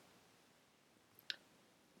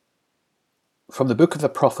From the book of the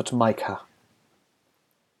prophet Micah.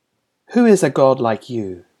 Who is a God like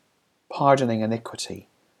you, pardoning iniquity,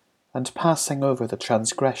 and passing over the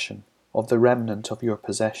transgression of the remnant of your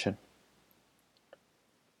possession?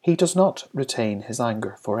 He does not retain his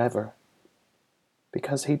anger forever,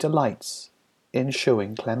 because he delights in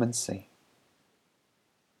showing clemency.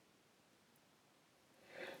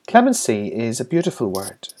 Clemency is a beautiful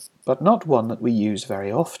word, but not one that we use very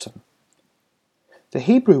often. The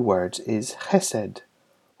Hebrew word is chesed,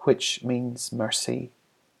 which means mercy,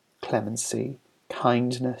 clemency,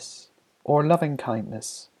 kindness, or loving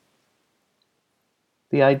kindness.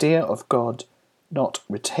 The idea of God not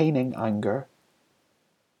retaining anger,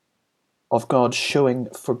 of God showing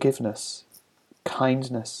forgiveness,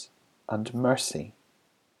 kindness, and mercy,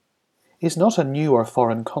 is not a new or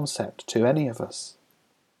foreign concept to any of us.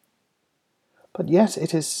 But yet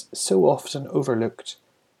it is so often overlooked,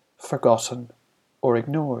 forgotten, or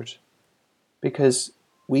ignored, because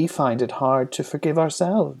we find it hard to forgive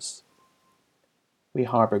ourselves. We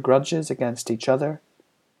harbour grudges against each other,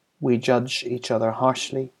 we judge each other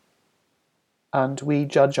harshly, and we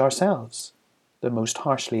judge ourselves the most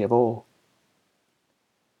harshly of all.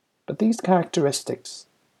 But these characteristics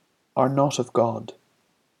are not of God.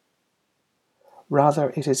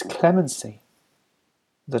 Rather, it is clemency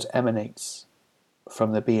that emanates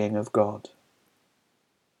from the being of God.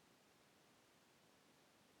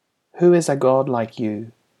 Who is a God like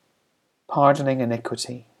you, pardoning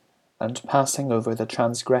iniquity and passing over the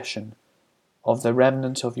transgression of the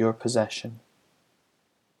remnant of your possession?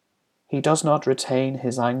 He does not retain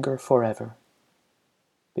his anger forever,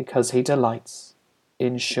 because he delights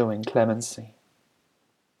in showing clemency.